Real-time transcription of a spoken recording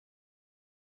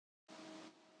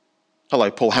Hello,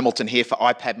 Paul Hamilton here for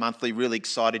iPad Monthly. Really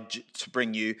excited to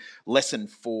bring you lesson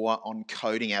 4 on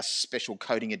coding, our special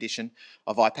coding edition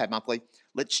of iPad Monthly.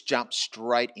 Let's jump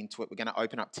straight into it. We're going to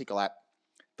open up Tickle App.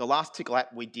 The last Tickle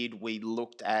App we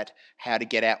looked at how to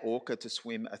get our orca to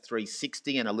swim a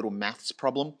 360 and a little maths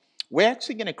problem. We're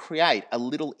actually going to create a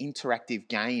little interactive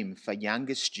game for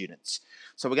younger students.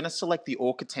 So we're going to select the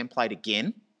orca template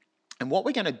again. And what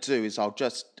we're going to do is I'll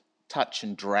just touch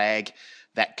and drag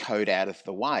that code out of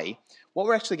the way. What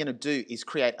we're actually going to do is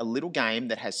create a little game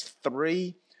that has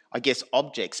 3,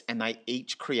 objects, and they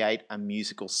each create a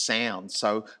musical sound.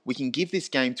 So we can give this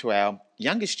game to our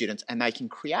younger students and they can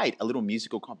create a little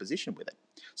musical composition with it.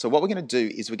 So what we're going to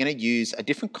do is we're going to use a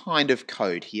different kind of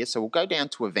code here. So we'll go down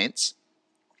to events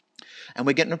and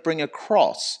we're going to bring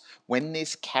across when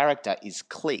this character is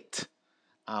clicked.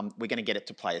 We're going to get it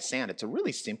to play a sound. It's a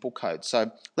really simple code.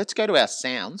 So let's go to our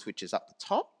sounds, which is up the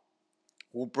top.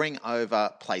 We'll bring over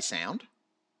play sound.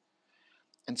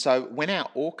 And so when our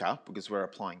orca, because we're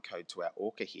applying code to our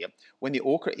orca here, when the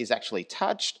orca is actually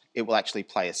touched, it will actually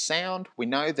play a sound. We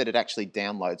know that it actually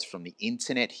downloads from the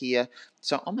internet here.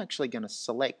 So I'm actually going to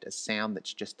select a sound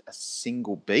that's just a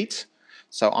single beat.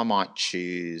 So I might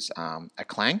choose a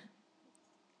clang.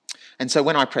 And so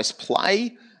when I press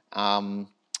play and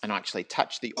I actually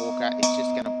touch the orca,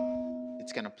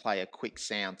 it's going to play a quick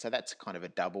sound. So that's kind of a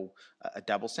double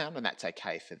sound, and that's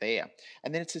okay for there.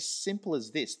 And then it's as simple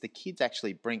as this. The kids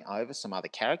actually bring over some other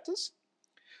characters.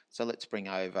 So let's bring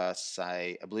over,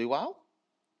 say, a blue whale.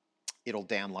 It'll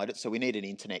download it. So we need an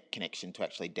internet connection to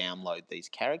actually download these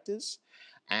characters.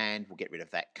 And we'll get rid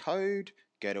of that code,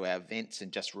 go to our events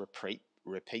and just repeat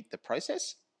the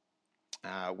process.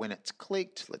 When it's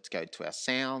clicked, let's go to our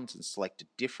sounds and select a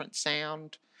different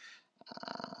sound.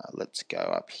 Let's go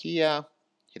up here,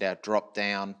 hit our drop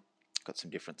down, got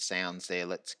some different sounds there.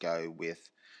 Let's go with,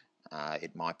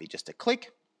 it might be just a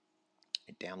click.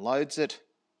 It downloads it.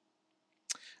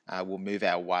 We'll move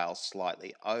our whale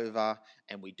slightly over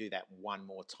and we do that one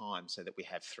more time so that we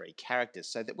have 3 characters.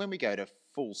 So that when we go to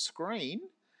full screen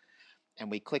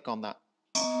and we click on the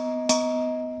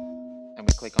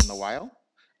whale,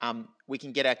 we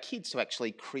can get our kids to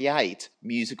actually create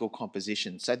musical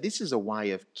compositions. So this is a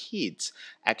way of kids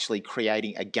actually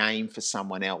creating a game for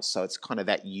someone else. So it's kind of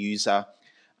that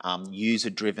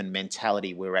user-driven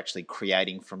mentality we're actually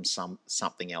creating from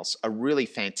something else. A really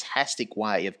fantastic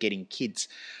way of getting kids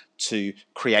to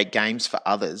create games for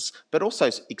others, but also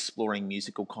exploring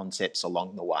musical concepts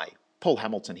along the way. Paul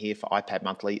Hamilton here for iPad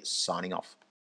Monthly, signing off.